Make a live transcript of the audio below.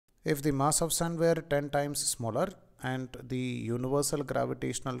If the mass of sun were 10 times smaller and the universal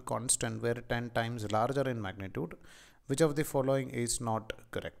gravitational constant were 10 times larger in magnitude, which of the following is not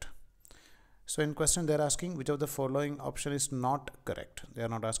correct? So in question they are asking which of the following option is not correct. They are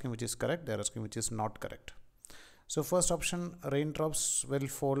not asking which is correct, they are asking which is not correct. So first option, raindrops will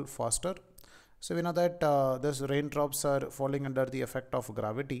fall faster. So we know that these raindrops are falling under the effect of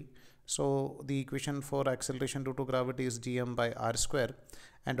gravity. So the equation for acceleration due to gravity is gm by r square,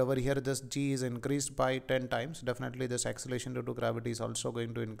 and over here this g is increased by 10 times. Definitely this acceleration due to gravity is also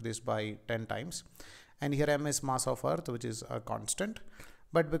going to increase by 10 times, and here m is mass of earth, which is a constant.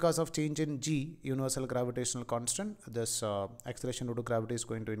 But because of change in g, universal gravitational constant, this acceleration due to gravity is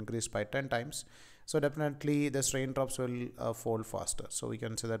going to increase by 10 times. So definitely this raindrops will fall faster. So we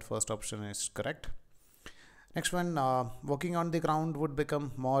can say that first option is correct. Next one, walking on the ground would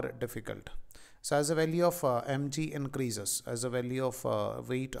become more difficult. So as the value of mg increases, as the value of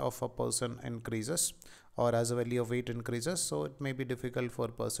weight of a person increases, or as the value of weight increases, so it may be difficult for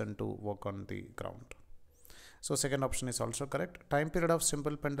a person to walk on the ground. So second option is also correct. Time period of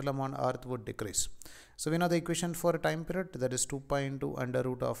simple pendulum on earth would decrease. So we know the equation for a time period, that is 2 pi into under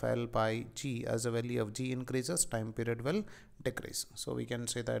root of L by G. As the value of G increases, time period will decrease. So we can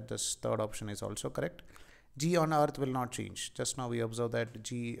say that this third option is also correct. G on earth will not change. Just now we observe that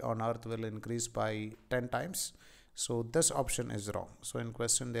G on earth will increase by 10 times. So this option is wrong. So in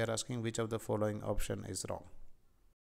question they are asking which of the following option is wrong.